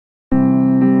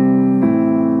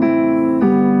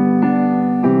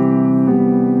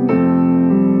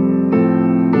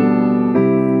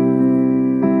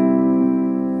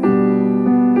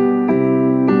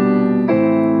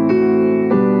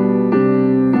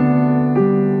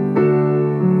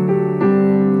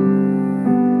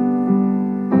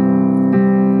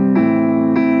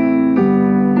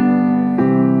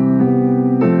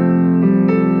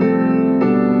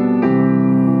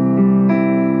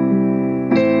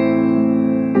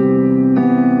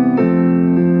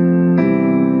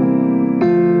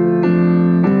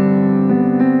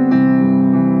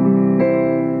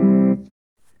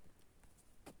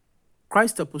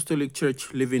Christ Apostolic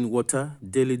Church Living Water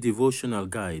Daily Devotional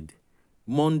Guide,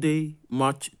 Monday,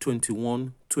 March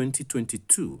 21,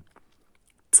 2022.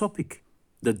 Topic: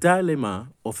 The Dilemma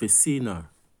of a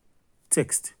Sinner.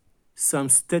 Text: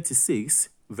 Psalms 36,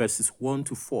 verses 1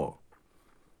 to 4.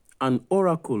 An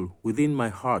oracle within my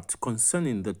heart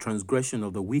concerning the transgression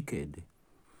of the wicked.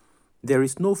 There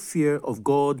is no fear of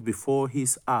God before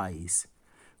his eyes,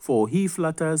 for he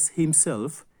flatters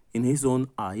himself in his own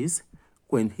eyes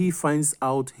when he finds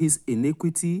out his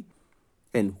iniquity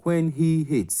and when he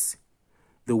hates.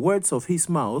 The words of his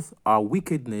mouth are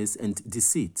wickedness and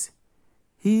deceit.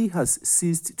 He has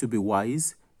ceased to be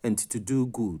wise and to do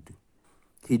good.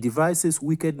 He devises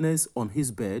wickedness on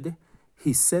his bed.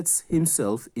 He sets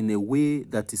himself in a way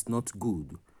that is not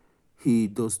good. He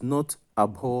does not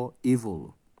abhor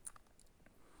evil.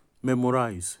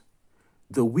 Memorize.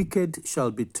 The wicked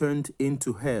shall be turned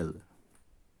into hell,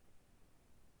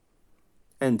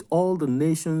 and all the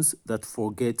nations that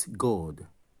forget God.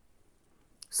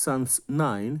 Psalms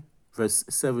 9, verse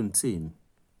 17.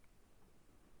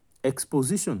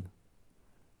 Exposition.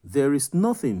 There is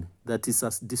nothing that is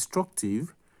as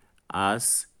destructive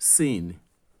as sin.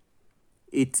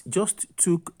 It just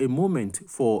took a moment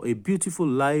for a beautiful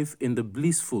life in the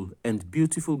blissful and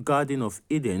beautiful Garden of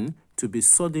Eden to be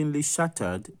suddenly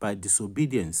shattered by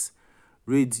disobedience.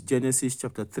 Read Genesis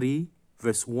chapter 3,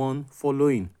 verse 1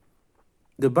 following.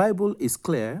 The Bible is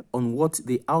clear on what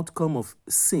the outcome of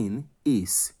sin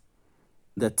is.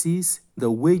 That is,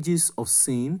 the wages of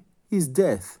sin is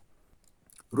death.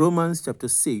 Romans chapter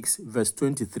 6, verse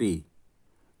 23.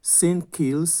 Sin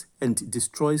kills and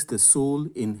destroys the soul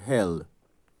in hell.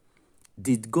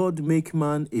 Did God make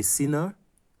man a sinner?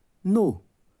 No.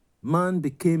 Man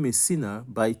became a sinner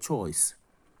by choice.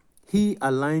 He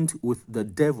aligned with the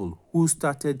devil who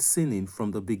started sinning from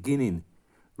the beginning.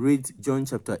 Read John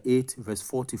chapter 8, verse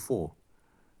 44.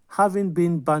 Having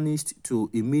been banished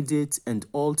to immediate and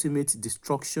ultimate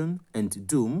destruction and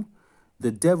doom,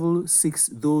 the devil seeks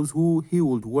those who he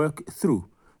would work through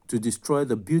to destroy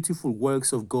the beautiful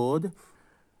works of God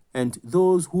and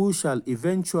those who shall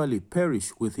eventually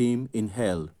perish with him in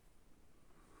hell.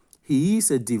 He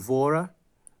is a devourer.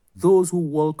 Those who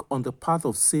walk on the path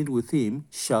of sin with him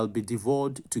shall be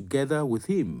devoured together with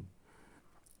him.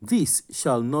 This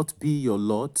shall not be your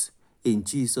lot, in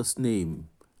Jesus' name.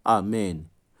 Amen.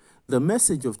 The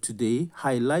message of today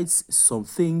highlights some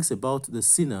things about the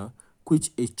sinner which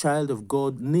a child of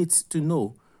God needs to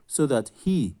know so that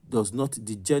he does not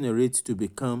degenerate to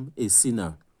become a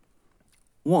sinner.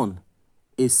 1.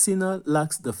 A sinner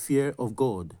lacks the fear of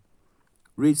God.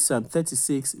 Read Psalm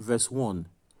 36, verse 1.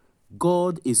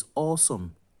 God is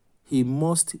awesome. He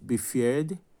must be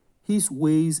feared. His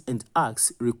ways and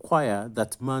acts require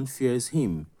that man fears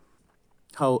him.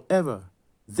 However,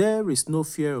 there is no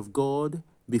fear of God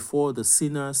before the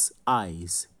sinner's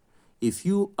eyes. If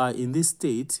you are in this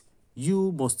state,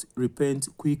 you must repent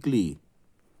quickly.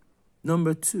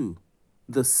 Number 2,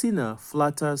 the sinner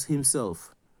flatters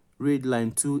himself. Read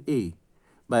line 2a.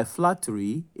 By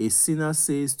flattery, a sinner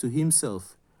says to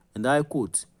himself, and I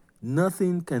quote,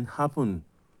 "Nothing can happen.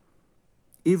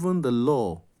 Even the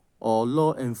law or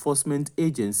law enforcement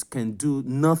agents can do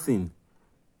nothing."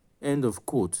 End of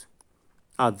quote.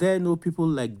 Are there no people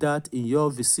like that in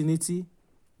your vicinity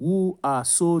who are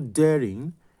so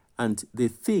daring and they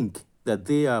think that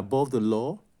they are above the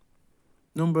law?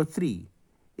 Number 3,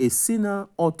 a sinner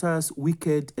utters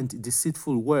wicked and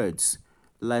deceitful words.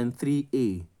 Line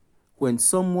 3a. When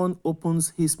someone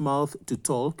opens his mouth to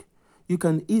talk, you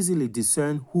can easily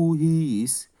discern who he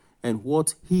is and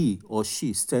what he or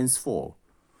she stands for.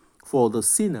 For the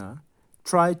sinner,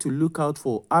 try to look out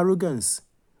for arrogance,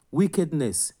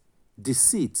 wickedness,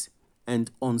 deceit, and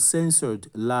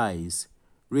uncensored lies.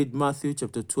 Read Matthew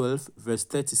chapter 12, verse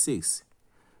 36.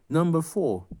 Number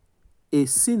 4, a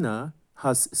sinner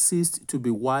has ceased to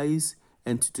be wise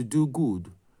and to do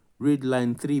good. Read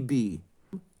line 3b.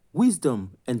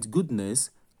 Wisdom and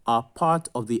goodness are part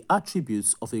of the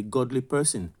attributes of a godly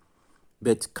person,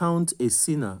 but count a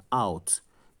sinner out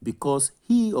because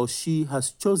he or she has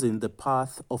chosen the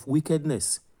path of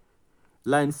wickedness.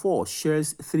 Line 4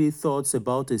 shares 3 thoughts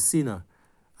about a sinner.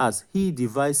 As he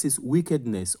devises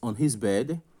wickedness on his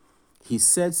bed, he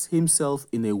sets himself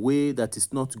in a way that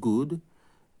is not good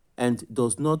and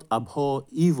does not abhor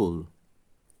evil.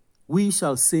 We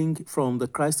shall sing from the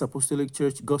Christ Apostolic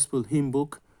Church Gospel Hymn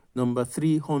Book, number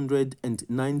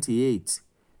 398.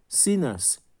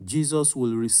 Sinners, Jesus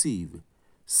will receive.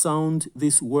 Sound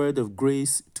this word of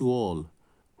grace to all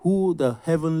who the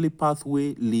heavenly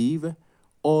pathway leave,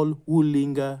 all who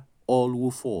linger, all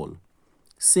who fall.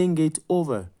 Sing it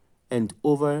over and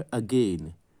over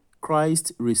again.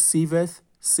 Christ receiveth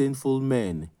sinful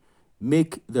men.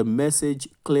 Make the message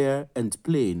clear and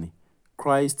plain.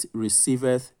 Christ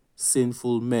receiveth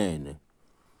sinful men.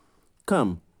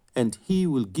 Come, and he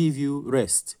will give you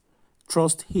rest.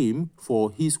 Trust him,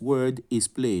 for his word is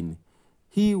plain.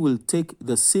 He will take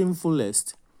the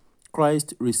sinfulest.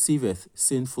 Christ receiveth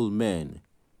sinful men.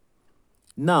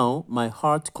 Now my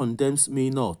heart condemns me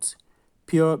not.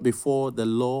 Pure before the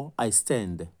law I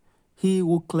stand. He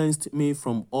who cleansed me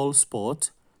from all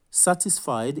spot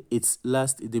satisfied its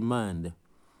last demand.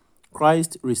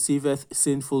 Christ receiveth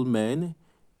sinful men,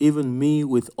 even me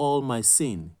with all my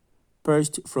sin.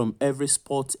 Purged from every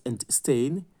spot and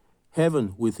stain,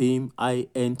 heaven with him I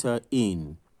enter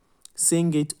in.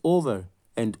 Sing it over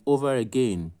and over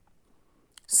again.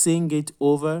 Sing it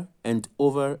over and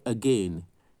over again.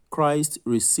 Christ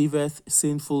receiveth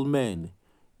sinful men.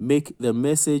 Make the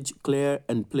message clear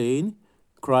and plain.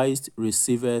 Christ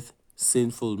receiveth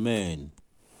sinful men.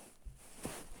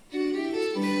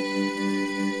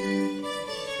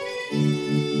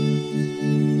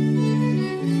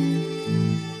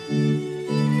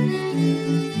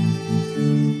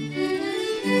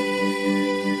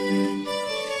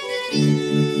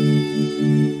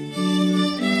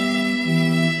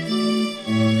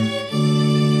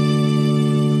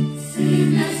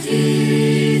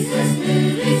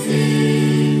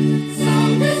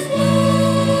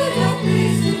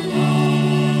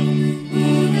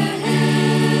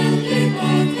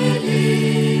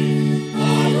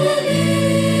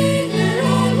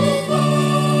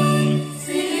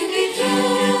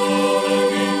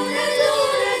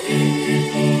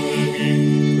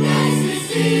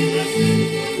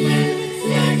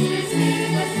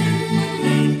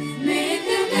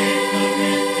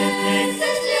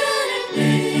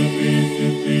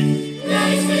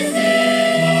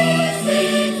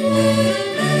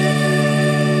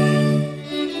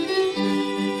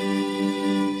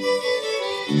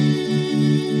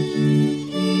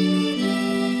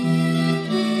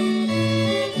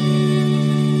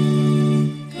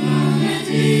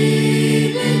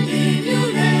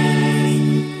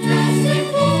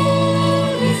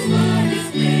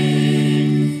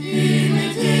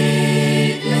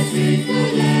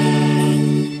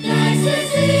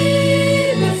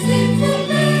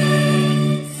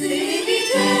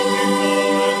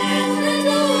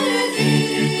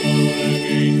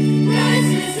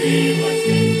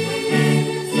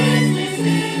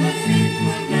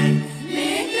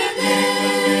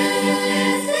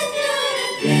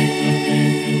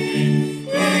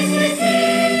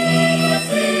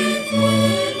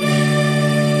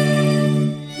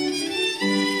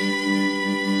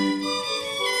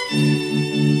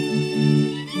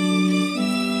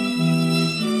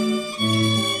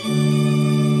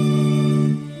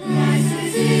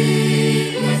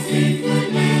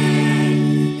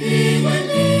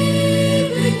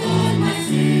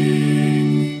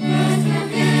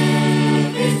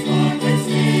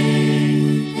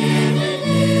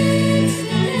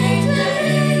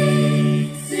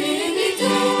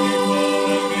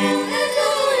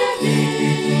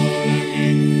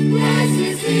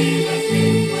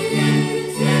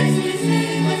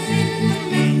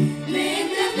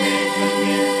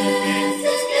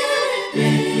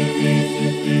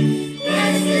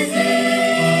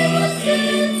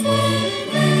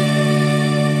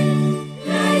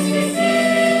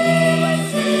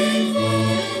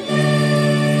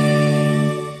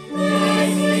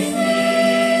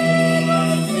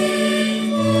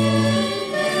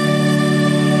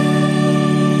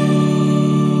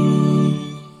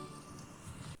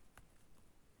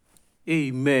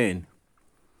 Amen.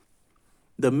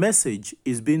 The message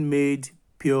is being made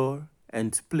pure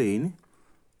and plain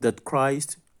that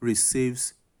Christ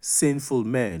receives sinful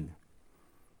men.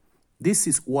 This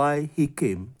is why he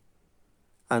came,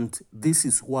 and this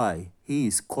is why he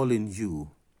is calling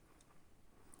you.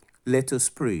 Let us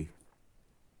pray.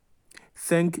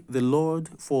 Thank the Lord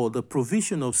for the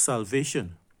provision of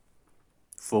salvation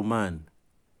for man.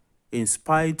 In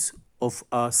spite of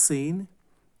our sin,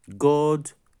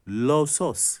 God loves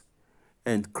us,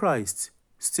 and Christ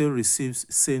still receives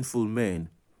sinful men.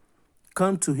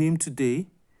 Come to him today,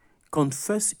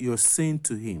 confess your sin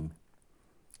to him.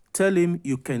 Tell him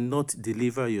you cannot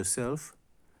deliver yourself.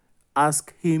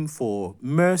 Ask him for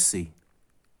mercy.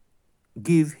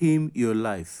 Give him your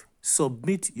life.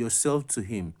 Submit yourself to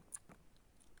him.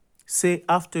 Say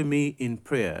after me in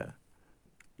prayer,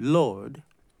 Lord,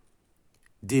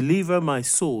 deliver my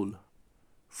soul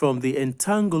from the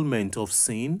entanglement of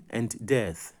sin and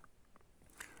death.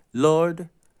 Lord,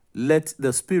 let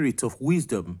the spirit of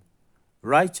wisdom,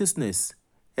 righteousness,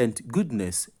 and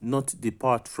goodness not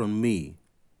depart from me.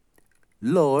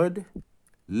 Lord,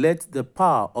 let the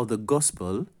power of the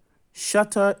gospel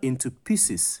shatter into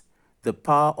pieces the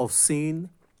power of sin,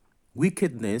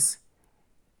 wickedness,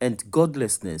 and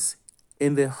godlessness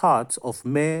in the hearts of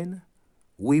men,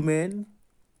 women,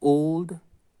 old,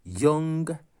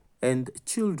 young, and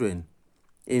children.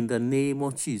 In the name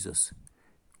of Jesus.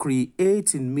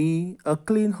 Create in me a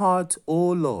clean heart, O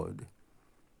Lord,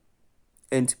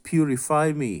 and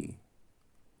purify me.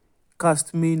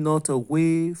 Cast me not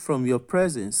away from your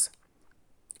presence.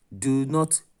 Do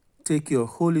not take your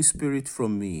Holy Spirit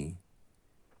from me.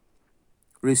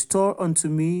 Restore unto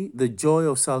me the joy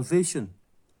of salvation,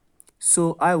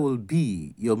 so I will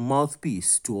be your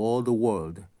mouthpiece to all the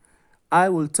world. I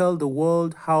will tell the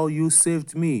world how you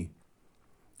saved me.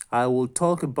 I will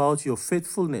talk about your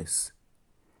faithfulness.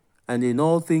 And in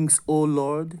all things, O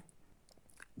Lord,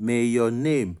 may your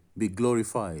name be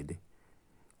glorified.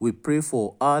 We pray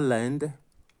for our land.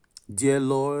 Dear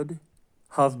Lord,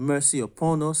 have mercy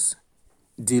upon us.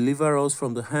 Deliver us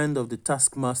from the hand of the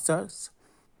taskmasters.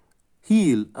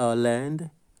 Heal our land.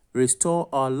 Restore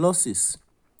our losses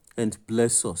and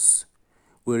bless us.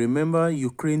 We remember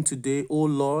Ukraine today, O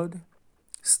Lord.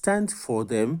 Stand for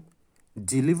them.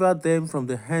 Deliver them from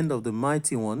the hand of the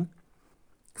mighty one.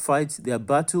 Fight their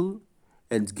battle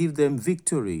and give them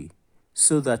victory,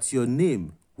 so that your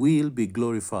name will be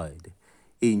glorified.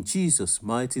 In Jesus'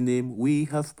 mighty name we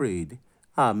have prayed.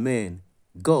 Amen.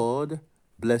 God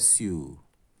bless you.